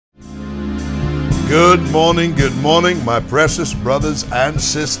Good morning, my precious brothers and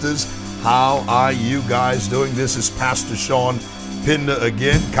sisters. How are you guys doing? This is Pastor Sean Pinder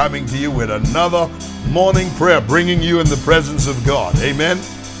again, coming to you with another morning prayer, bringing you in the presence of God. Amen.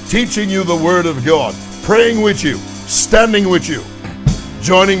 Teaching you the Word of God, praying with you, standing with you,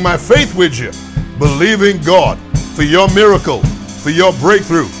 joining my faith with you, believing God for your miracle, for your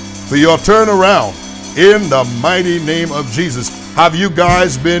breakthrough, for your turnaround in the mighty name of Jesus. Have you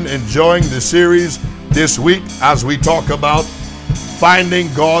guys been enjoying the series this week as we talk about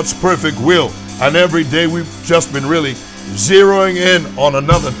finding God's perfect will? And every day we've just been really zeroing in on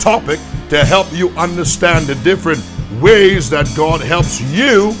another topic to help you understand the different ways that God helps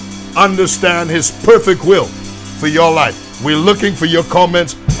you understand His perfect will for your life. We're looking for your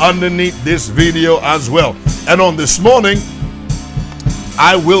comments underneath this video as well. And on this morning,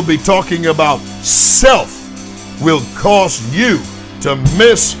 I will be talking about self will cause you to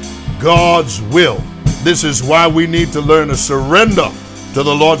miss God's will. This is why we need to learn to surrender to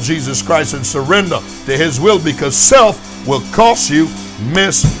the Lord Jesus Christ and surrender to His will, because self will cause you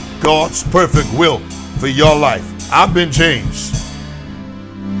miss God's perfect will for your life. I've been changed.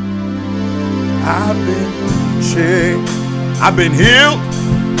 I've been changed. I've been healed.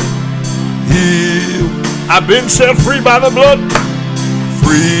 I've been set free by the blood.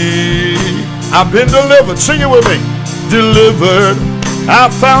 Free. I've been delivered. Sing it with me. Delivered. I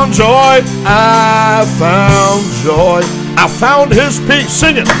found joy. I found joy. I found His peace.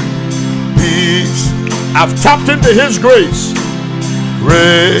 Sing it. Peace. I've tapped into His grace.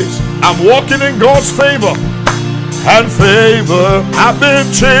 Grace. I'm walking in God's favor and favor. I've been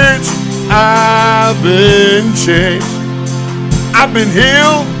changed. I've been changed. I've been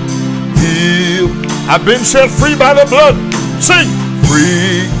healed. Healed. I've been set free by the blood. Sing.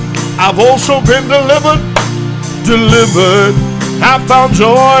 Free. I've also been delivered. Delivered. I found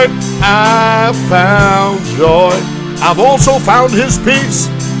joy. I found joy. I've also found His peace.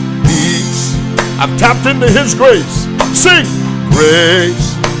 Peace. I've tapped into His grace. Sing.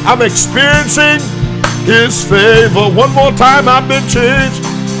 Grace. I'm experiencing His favor. One more time. I've been changed.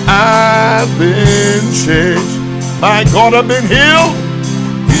 I've been changed. My God, I've been healed.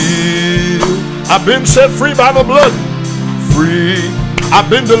 Healed. I've been set free by the blood. Free. I've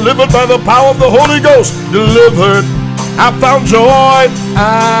been delivered by the power of the Holy Ghost. Delivered. I found joy.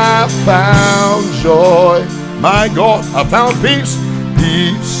 I found joy. My God, I found peace.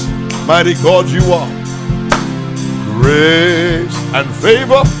 Peace. Mighty God, you are. Grace and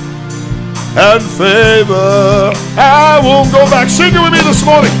favor. And favor. I won't go back. Sing it with me this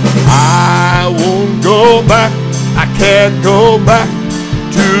morning. I won't go back. I can't go back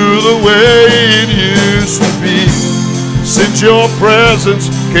to the way it used to be. Since your presence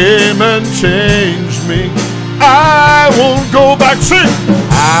came and changed me, I won't go back. Sing.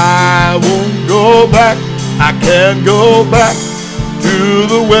 I won't go back. I can't go back to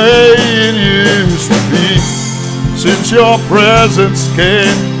the way it used to be. Since your presence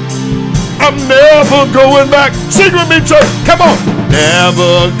came, I'm never going back. Sing with me, church. Come on.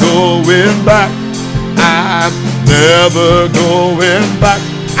 Never going back. I'm never going back.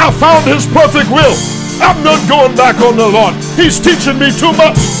 I found His perfect will. I'm not going back on the Lord. He's teaching me too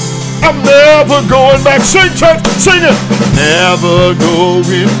much. I'm never going back. Sing, church. Sing it. Never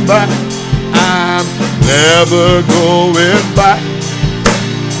going back. I'm never going back.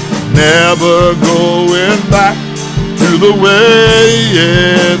 Never going back to the way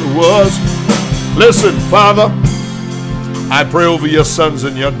it was. Listen, Father, I pray over your sons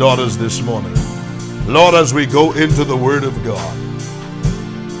and your daughters this morning. Lord, as we go into the Word of God,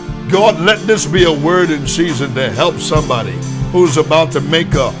 God, let this be a word in season to help somebody who's about to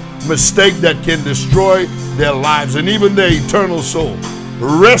make a mistake that can destroy their lives and even their eternal soul.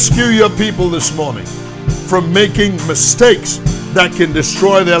 Rescue your people this morning from making mistakes that can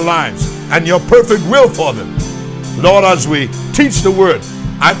destroy their lives and your perfect will for them. Lord, as we teach the Word,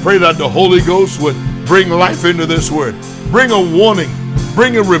 I pray that the Holy Ghost would bring life into this Word. Bring a warning,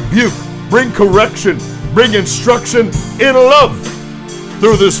 bring a rebuke, bring correction, bring instruction in love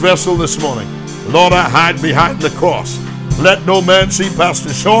through this vessel this morning. Lord, I hide behind the cross. Let no man see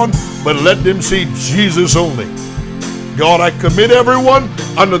Pastor Sean, but let them see Jesus only. God, I commit everyone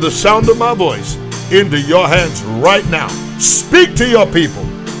under the sound of my voice into your hands right now. Speak to your people.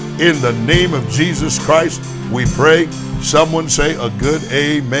 In the name of Jesus Christ, we pray. Someone say a good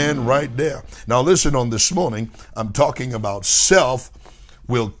amen right there. Now listen, on this morning, I'm talking about self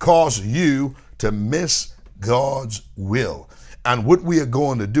will cause you to miss God's will. And what we are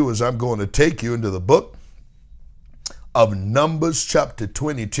going to do is I'm going to take you into the book of Numbers chapter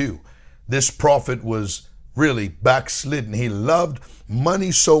 22. This prophet was really backslidden. He loved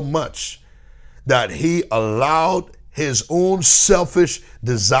money so much that he allowed his own selfish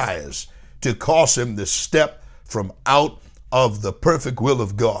desires to cause him to step from out of the perfect will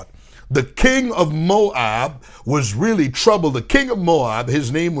of God. The king of Moab was really troubled. The king of Moab,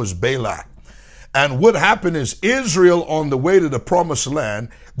 his name was Balak. And what happened is Israel, on the way to the promised land,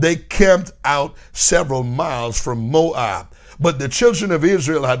 they camped out several miles from Moab. But the children of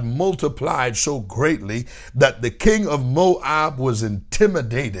Israel had multiplied so greatly that the king of Moab was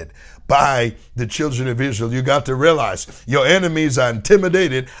intimidated by the children of Israel. You got to realize your enemies are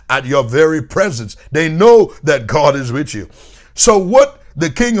intimidated at your very presence. They know that God is with you. So what the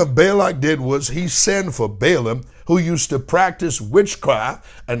king of Balak did was he sent for Balaam, who used to practice witchcraft,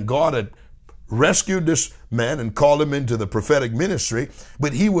 and God had rescued this man and called him into the prophetic ministry.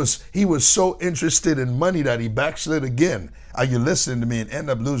 But he was so interested in money that he backslid again. Are you listening to me? And end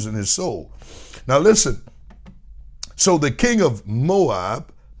up losing his soul. Now listen. So the king of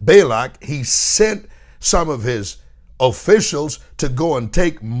Moab, Balak, he sent some of his officials to go and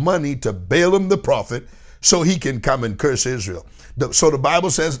take money to Balaam the prophet so he can come and curse Israel. So the Bible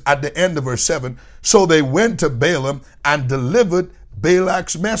says at the end of verse 7, so they went to Balaam and delivered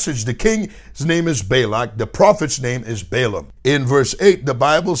Balak's message. The king's name is Balak. The prophet's name is Balaam. In verse 8, the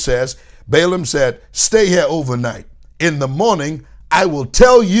Bible says, Balaam said, stay here overnight. In the morning, I will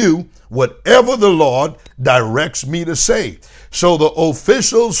tell you whatever the Lord directs me to say. So the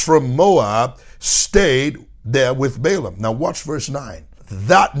officials from Moab stayed there with Balaam. Now watch verse 9.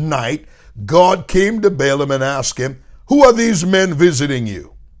 That night, God came to Balaam and asked him, who are these men visiting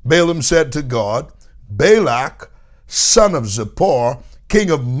you? Balaam said to God, Balak, son of Zippor, king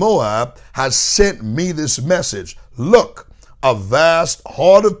of Moab, has sent me this message. Look, a vast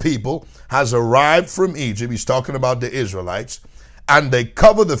horde of people has arrived from Egypt. He's talking about the Israelites. And they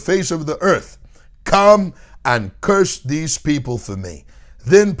cover the face of the earth. Come and curse these people for me.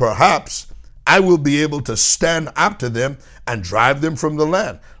 Then perhaps I will be able to stand up to them and drive them from the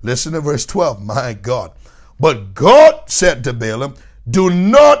land. Listen to verse 12. My God. But God said to Balaam, do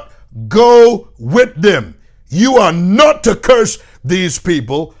not go with them. You are not to curse these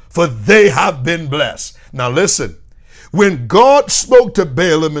people, for they have been blessed. Now listen, when God spoke to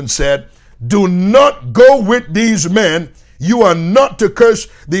Balaam and said, do not go with these men, you are not to curse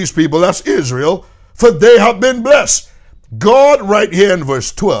these people, that's Israel, for they have been blessed. God right here in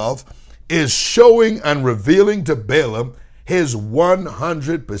verse 12 is showing and revealing to Balaam his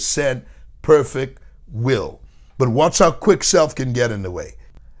 100% perfect will. But watch how quick self can get in the way.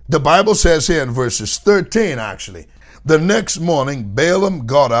 The Bible says here in verses 13, actually, the next morning, Balaam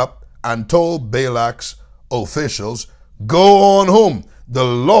got up and told Balak's officials, go on home. The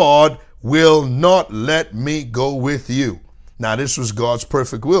Lord will not let me go with you. Now, this was God's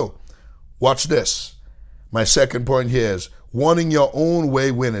perfect will. Watch this. My second point here is wanting your own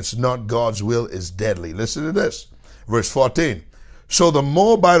way when it's not God's will is deadly. Listen to this. Verse 14. So the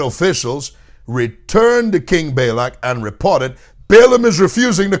Moabite officials returned to King Balak and reported, Balaam is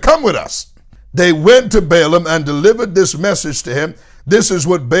refusing to come with us. They went to Balaam and delivered this message to him. This is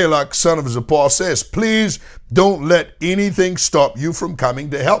what Balak, son of Zippor, says. Please don't let anything stop you from coming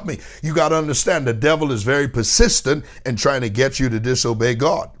to help me. You got to understand the devil is very persistent in trying to get you to disobey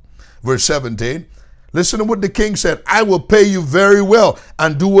God. Verse 17. Listen to what the king said. I will pay you very well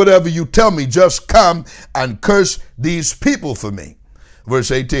and do whatever you tell me. Just come and curse these people for me. Verse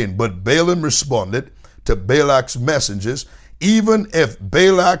 18. But Balaam responded to Balak's messengers, even if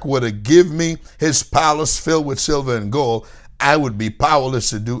Balak were to give me his palace filled with silver and gold, I would be powerless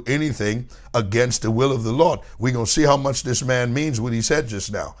to do anything against the will of the Lord. We're going to see how much this man means what he said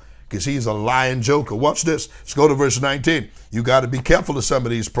just now, because he's a lying joker. Watch this. Let's go to verse 19. You got to be careful of some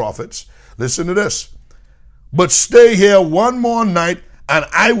of these prophets. Listen to this. But stay here one more night, and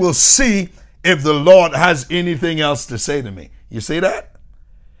I will see if the Lord has anything else to say to me. You see that?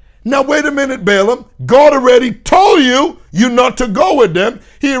 Now, wait a minute, Balaam. God already told you not to go with them.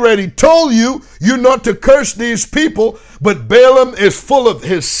 He already told you not to curse these people. But Balaam is full of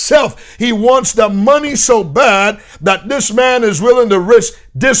himself. He wants the money so bad that this man is willing to risk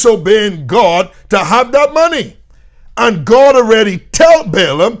disobeying God to have that money. And God already told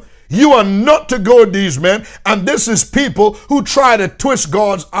Balaam, you are not to go with these men. And this is people who try to twist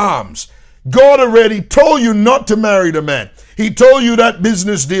God's arms. God already told you not to marry the man. He told you that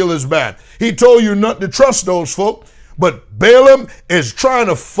business deal is bad. He told you not to trust those folk. But Balaam is trying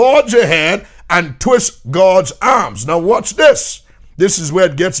to forge ahead and twist God's arms. Now watch this. This is where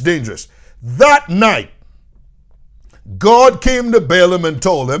it gets dangerous. That night, God came to Balaam and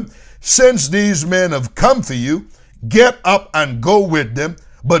told him, since these men have come for you, get up and go with them,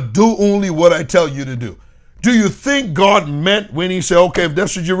 but do only what I tell you to do. Do you think God meant when he said, okay, if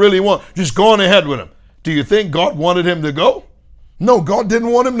that's what you really want, just go on ahead with him? Do you think God wanted him to go? No, God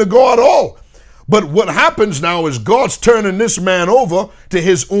didn't want him to go at all. But what happens now is God's turning this man over to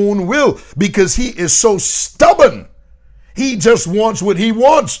his own will because he is so stubborn. He just wants what he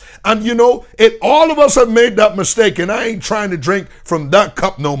wants. And you know, all of us have made that mistake, and I ain't trying to drink from that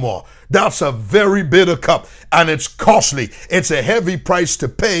cup no more. That's a very bitter cup, and it's costly. It's a heavy price to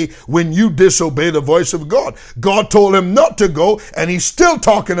pay when you disobey the voice of God. God told him not to go, and he's still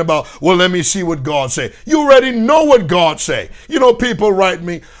talking about, well, let me see what God say. You already know what God say. You know, people write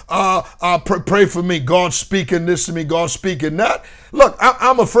me, pray for me. God's speaking this to me. God's speaking that. Look,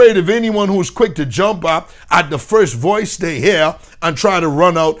 I'm afraid of anyone who's quick to jump up at the first voice they hear and try to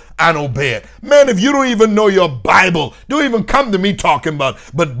run out and obey it. Man, if you don't even know your Bible, don't even come to me talking about,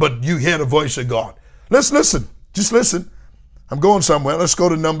 but you hear the voice of God. Let's listen. Just listen. I'm going somewhere. Let's go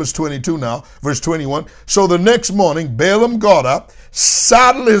to Numbers 22 now, verse 21. So the next morning, Balaam got up,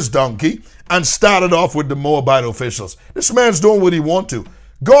 saddled his donkey, and started off with the Moabite officials. This man's doing what he wants to.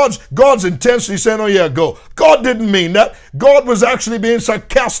 God's intentionally saying, oh yeah, go. God didn't mean that. God was actually being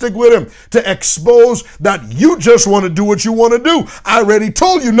sarcastic with him to expose that you just want to do what you want to do. I already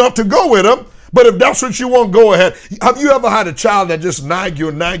told you not to go with him, but if that's what you want, go ahead. Have you ever had a child that just nag you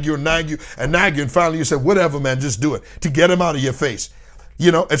and nag you and nag you and nag you, and finally you said, whatever, man, just do it, to get him out of your face?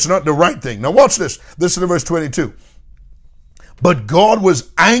 You know, it's not the right thing. Now watch this. Listen to verse 22. But God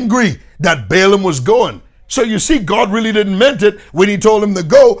was angry that Balaam was going. So you see, God really didn't meant it when he told him to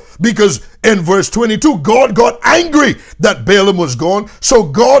go, because in verse 22, God got angry that Balaam was gone. So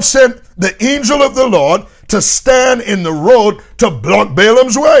God sent the angel of the Lord to stand in the road to block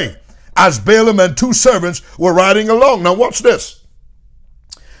Balaam's way as Balaam and two servants were riding along. Now watch this.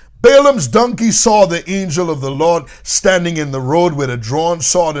 Balaam's donkey saw the angel of the Lord standing in the road with a drawn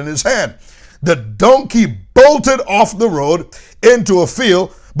sword in his hand. The donkey bolted off the road into a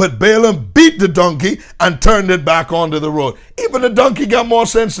field, but Balaam beat the donkey and turned it back onto the road. Even the donkey got more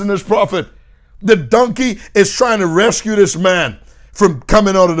sense than this prophet. The donkey is trying to rescue this man from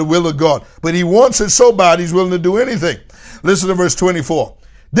coming out of the will of God, but he wants it so bad he's willing to do anything. Listen to verse 24.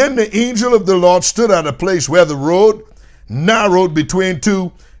 Then the angel of the Lord stood at a place where the road narrowed between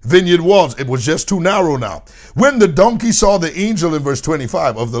two vineyard walls. It was just too narrow now. When the donkey saw the angel in verse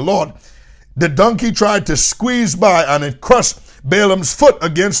 25 of the Lord, the donkey tried to squeeze by and it crushed Balaam's foot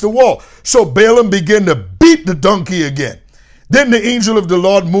against the wall. So Balaam began to beat the donkey again. Then the angel of the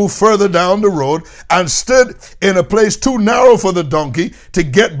Lord moved further down the road and stood in a place too narrow for the donkey to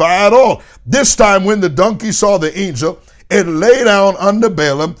get by at all. This time when the donkey saw the angel, it lay down under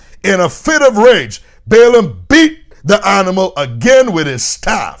Balaam in a fit of rage. Balaam beat the animal again with his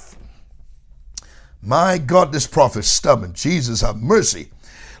staff. My God, this prophet's stubborn. Jesus, have mercy.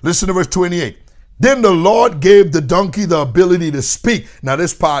 Listen to verse 28. Then the Lord gave the donkey the ability to speak. Now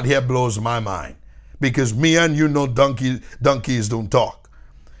this part here blows my mind, because me and you know donkeys don't talk.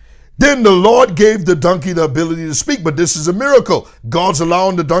 Then the Lord gave the donkey the ability to speak, but this is a miracle. God's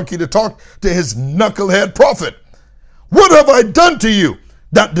allowing the donkey to talk to his knucklehead prophet. What have I done to you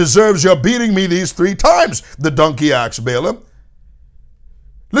that deserves your beating me these 3 times? The donkey asked Balaam.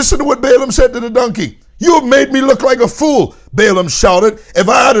 Listen to what Balaam said to the donkey. You have made me look like a fool, Balaam shouted. If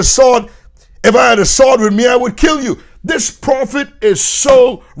I had a sword with me, I would kill you. This prophet is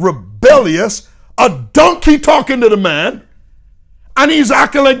so rebellious. A donkey talking to the man, and he's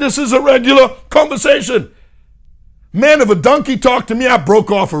acting like this is a regular conversation. Man, if a donkey talked to me, I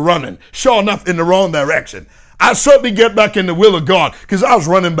broke off and running. Sure enough, in the wrong direction. I certainly get back in the will of God because I was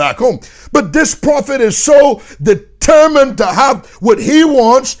running back home. But this prophet is so determined to have what he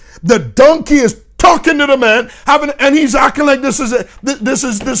wants. The donkey is talking to the man, and he's acting like this is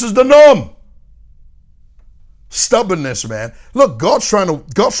the norm. Stubbornness, man. Look, God's trying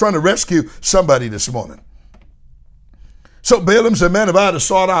to rescue somebody this morning. So Balaam said, man, if I had a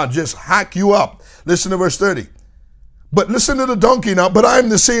sword, I'd just hack you up. Listen to verse 30. But listen to the donkey now. But I'm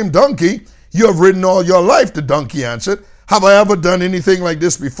the same donkey you have ridden all your life, the donkey answered. Have I ever done anything like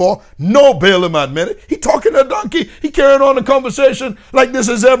this before? No, Balaam admitted. He talking to a donkey. He carrying on the conversation like this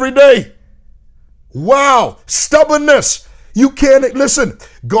is every day. Wow, stubbornness. You can't, listen,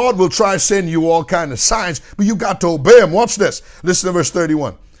 God will try to send you all kind of signs, but you got to obey him. Watch this. Listen to verse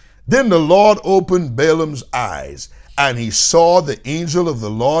 31. Then the Lord opened Balaam's eyes, and he saw the angel of the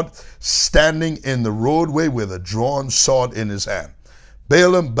Lord standing in the roadway with a drawn sword in his hand.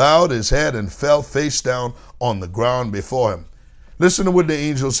 Balaam bowed his head and fell face down on the ground before him. Listen to what the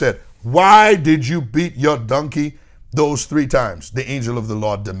angel said. Why did you beat your donkey those 3 times? The angel of the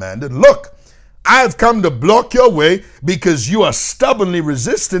Lord demanded. Look, I have come to block your way because you are stubbornly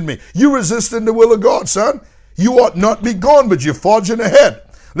resisting me. You resisting the will of God, son. You ought not be gone, but you're forging ahead.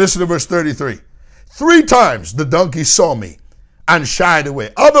 Listen to verse 33. 3 times the donkey saw me and shied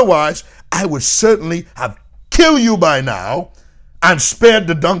away. Otherwise, I would certainly have killed you by now and spared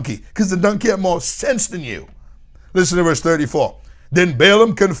the donkey, because the donkey had more sense than you. Listen to verse 34. Then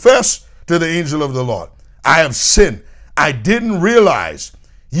Balaam confessed to the angel of the Lord, I have sinned. I didn't realize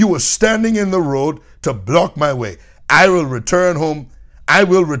you were standing in the road to block my way. I will return home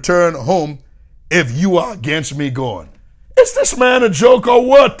if you are against me going. Is this man a joke or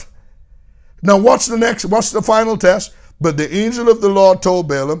what? Now what's the final test? But the angel of the Lord told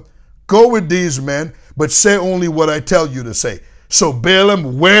Balaam, go with these men, but say only what I tell you to say. So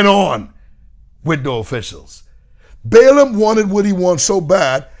Balaam went on with the officials. Balaam wanted what he wanted so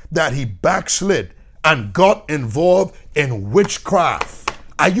bad that he backslid and got involved in witchcraft.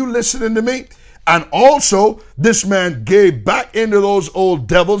 Are you listening to me? And also, this man gave back into those old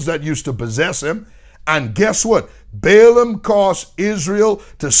devils that used to possess him. And guess what? Balaam caused Israel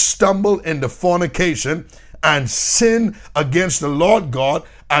to stumble into fornication and sin against the Lord God.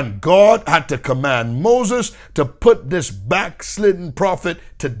 And God had to command Moses to put this backslidden prophet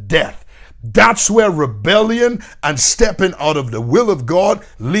to death. That's where rebellion and stepping out of the will of God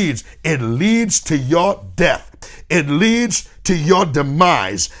leads. It leads to your death. It leads to your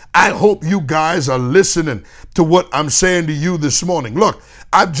demise. I hope you guys are listening to what I'm saying to you this morning. Look,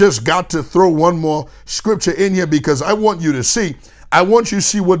 I've just got to throw one more scripture in here because I want you to see. I want you to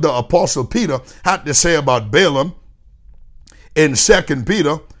see what the Apostle Peter had to say about Balaam in 2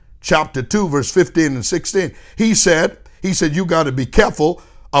 Peter chapter 2, verse 15 and 16. He said, you got to be careful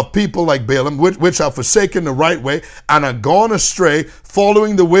of people like Balaam, which are forsaken the right way and are gone astray,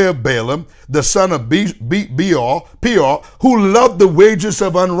 following the way of Balaam, the son of Peor, who loved the wages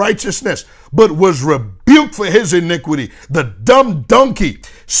of unrighteousness, but was rebuked for his iniquity. The dumb donkey,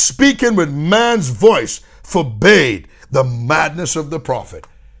 speaking with man's voice, forbade the madness of the prophet.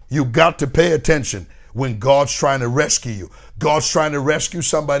 You got to pay attention when God's trying to rescue you. God's trying to rescue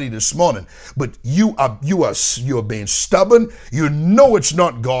somebody this morning, but you are being stubborn. You know it's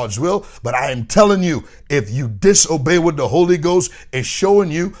not God's will, but I am telling you, if you disobey what the Holy Ghost is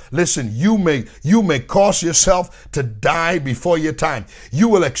showing you, listen, you may cause yourself to die before your time. You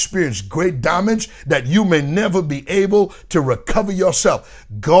will experience great damage that you may never be able to recover yourself.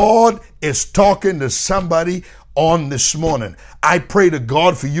 God is talking to somebody on this morning. I pray to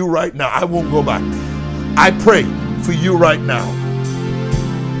God for you right now. I won't go back. I pray for you right now.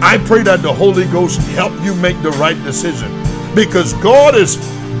 I pray that the Holy Ghost help you make the right decision, because God is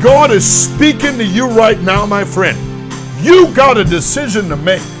speaking to you right now, my friend. You got a decision to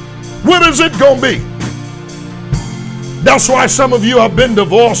make. What is it going to be? That's why some of you have been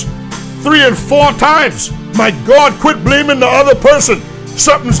divorced 3 and 4 times. My God, quit blaming the other person.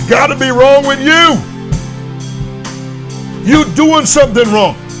 Something's got to be wrong with you. You doing something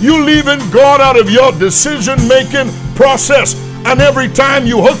wrong. You leaving God out of your decision-making process. And every time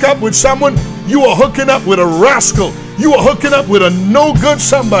you hook up with someone, you are hooking up with a rascal. You are hooking up with a no-good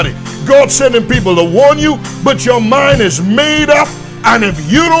somebody. God's sending people to warn you, but your mind is made up. And if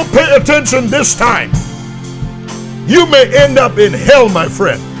you don't pay attention this time, you may end up in hell, my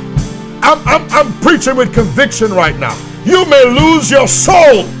friend. I'm preaching with conviction right now. You may lose your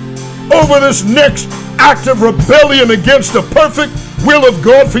soul over this next act of rebellion against the perfect will of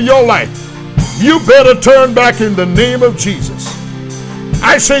God for your life. You better turn back in the name of Jesus.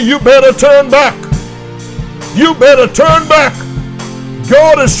 I say you better turn back. You better turn back.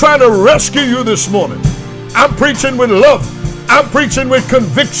 God is trying to rescue you this morning. I'm preaching with love. I'm preaching with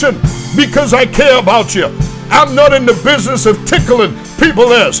conviction because I care about you. I'm not in the business of tickling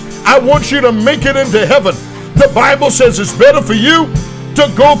people else. I want you to make it into heaven. The Bible says it's better for you to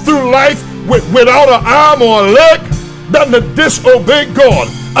go through life without an arm or a leg than to disobey God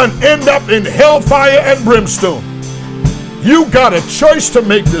and end up in hellfire and brimstone. You got a choice to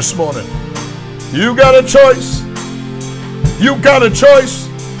make this morning. You got a choice. You got a choice.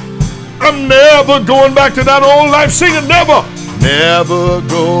 I'm never going back to that old life. Sing it, never. Never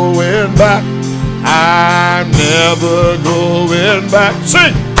going back. I'm never going back.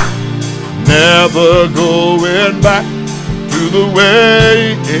 Sing. Never going back to the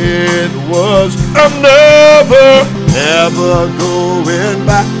way it was. I'm never going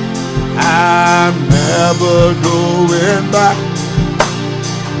back. I'm never going back.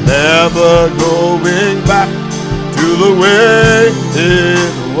 Never going back to the way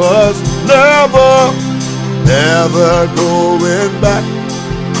it was. Never going back.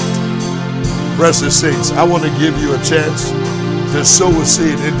 Precious saints, I want to give you a chance to sow a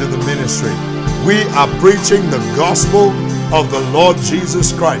seed into the ministry. We are preaching the gospel of the Lord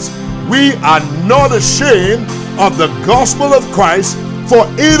Jesus Christ. We are not ashamed of the gospel of Christ, for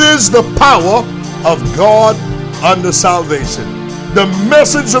it is the power of God unto salvation. The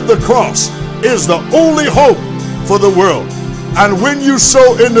message of the cross is the only hope for the world. And when you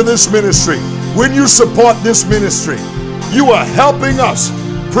sow into this ministry, when you support this ministry, you are helping us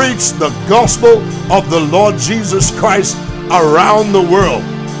preach the gospel of the Lord Jesus Christ around the world.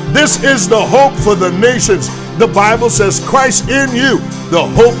 This is the hope for the nations. The Bible says Christ in you, the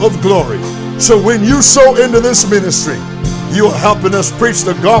hope of glory. So when you sow into this ministry, you are helping us preach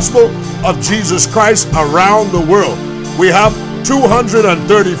the gospel of Jesus Christ around the world. We have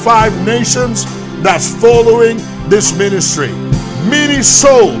 235 nations that's following this ministry. Many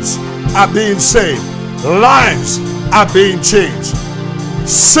souls are being saved. Lives are being changed.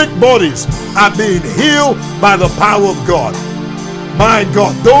 Sick bodies are being healed by the power of God. My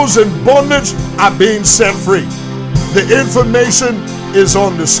God, those in bondage are being set free. The information is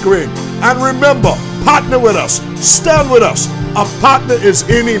on the screen. And remember, partner with us. Stand with us. A partner is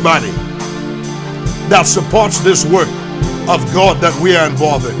anybody that supports this work of God that we are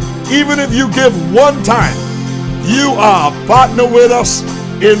involved in. Even if you give one time, you are a partner with us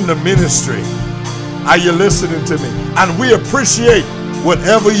in the ministry. Are you listening to me? And we appreciate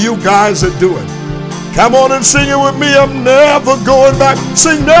whatever you guys are doing. Come on and sing it with me. I'm never going back.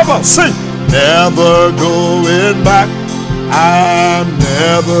 Sing never. Sing. Never going back. I'm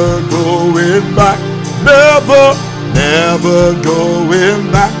never going back. Never, never going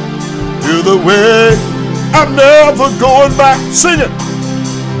back to the way. I'm never going back. Sing it.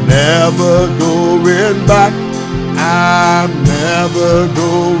 Never going back. I'm never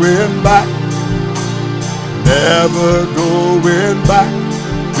going back. Never going back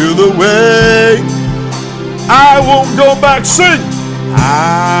to the way. I won't go back. Sing.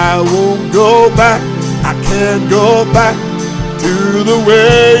 I won't go back. I can't go back to the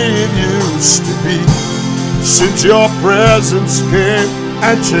way it used to be, since your presence came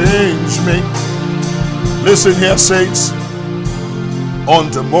and changed me. Listen here, saints. On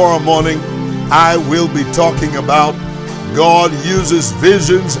tomorrow morning, I will be talking about God uses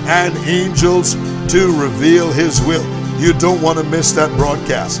visions and angels to reveal His will. You don't want to miss that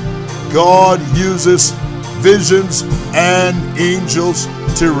broadcast. God uses visions and angels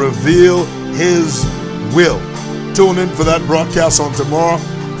to reveal His will. Tune in for that broadcast on tomorrow.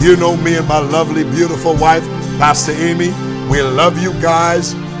 You know me and my lovely, beautiful wife, Pastor Aimee. We love you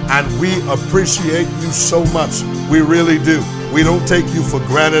guys and we appreciate you so much. We really do. We don't take you for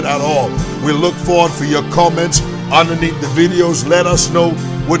granted at all. We look forward for your comments underneath the videos. Let us know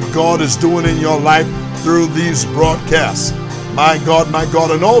what God is doing in your life through these broadcasts. My God, my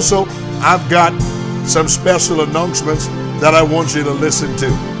God. And also, I've got some special announcements that I want you to listen to.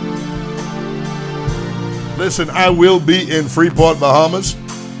 Listen, I will be in Freeport, Bahamas,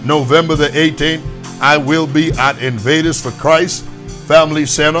 November the 18th. I will be at Invaders for Christ Family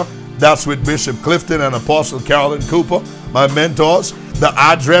Center. That's with Bishop Clifton and Apostle Carolyn Cooper, my mentors. The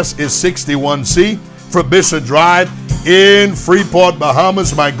address is 61C Frobisher Drive in Freeport,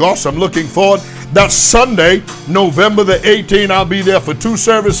 Bahamas. My gosh, I'm looking forward. That's Sunday, November the 18th. I'll be there for 2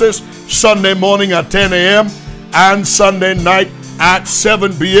 services, Sunday morning at 10 a.m. and Sunday night at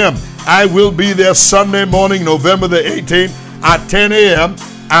 7 p.m. I will be there Sunday morning, November the 18th at 10 a.m.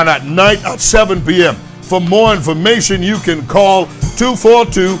 and at night at 7 p.m. For more information, you can call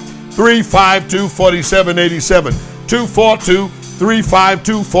 242-352-4787.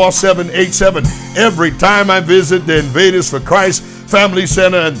 242-352-4787. Every time I visit the Invaders for Christ Family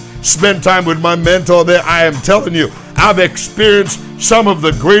Center and spend time with my mentor there, I am telling you, I've experienced some of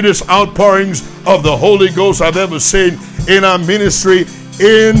the greatest outpourings of the Holy Ghost I've ever seen in our ministry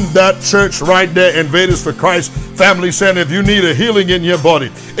in that church right there, Invaders for Christ Family Center. If you need a healing in your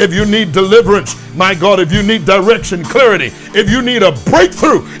body, if you need deliverance, my God, if you need direction, clarity, if you need a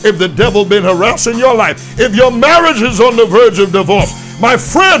breakthrough, if the devil been harassing your life, if your marriage is on the verge of divorce, my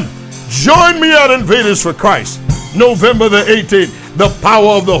friend, join me at Invaders for Christ, November the 18th. The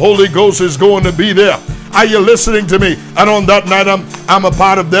power of the Holy Ghost is going to be there. Are you listening to me? And on that night, I'm a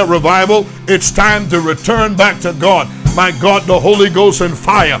part of that revival. It's time to return back to God. My God, the Holy Ghost and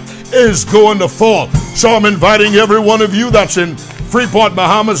fire is going to fall. So I'm inviting every one of you that's in Freeport,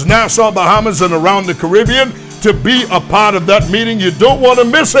 Bahamas, Nassau, Bahamas, and around the Caribbean to be a part of that meeting. You don't want to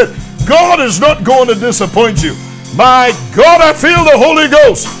miss it. God is not going to disappoint you. My God, I feel the Holy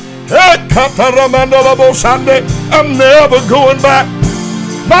Ghost. I'm never going back.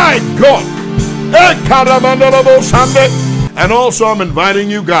 My God. And also I'm inviting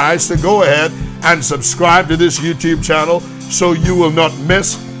you guys to go ahead and subscribe to this YouTube channel so you will not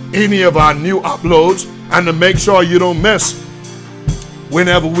miss any of our new uploads, and to make sure you don't miss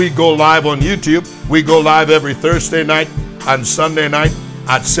whenever we go live on YouTube. We go live every Thursday night and Sunday night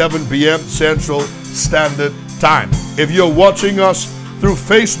at 7 p.m. Central Standard Time. If you're watching us through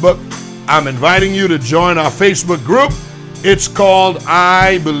Facebook, I'm inviting you to join our Facebook group. It's called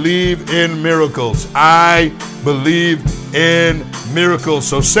I Believe in Miracles. I Believe in Miracles.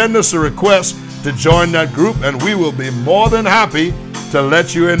 So send us a request to join that group, and we will be more than happy to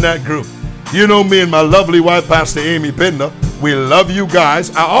let you in that group. You know me and my lovely wife, Pastor Aimee Pinder. We love you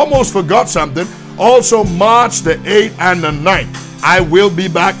guys. I almost forgot something. Also, March the 8th and the 9th, I will be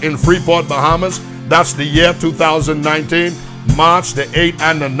back in Freeport, Bahamas. That's the year 2019. March the 8th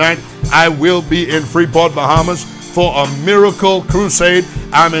and the 9th, I will be in Freeport, Bahamas for a miracle crusade.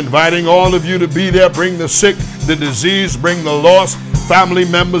 I'm inviting all of you to be there. Bring the sick, the diseased, bring the lost, family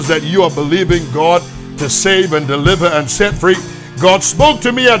members that you are believing God to save and deliver and set free. God spoke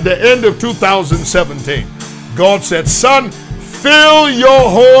to me at the end of 2017. God said, son, fill your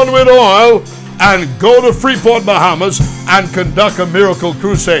horn with oil and go to Freeport, Bahamas and conduct a miracle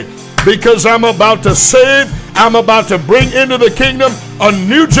crusade. Because I'm about to save, I'm about to bring into the kingdom a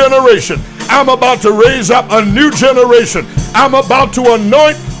new generation. I'm about to raise up a new generation. I'm about to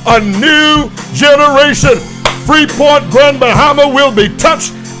anoint a new generation. Freeport, Grand Bahama will be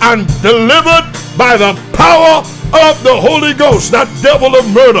touched and delivered by the power of the Holy Ghost. That devil of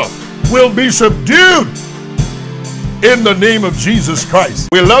murder will be subdued in the name of Jesus Christ.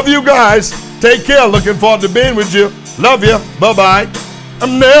 We love you guys. Take care. Looking forward to being with you. Love you. Bye-bye.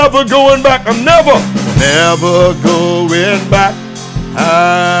 I'm never going back. I'm never going back.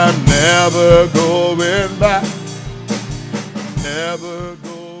 I'm never going back. Never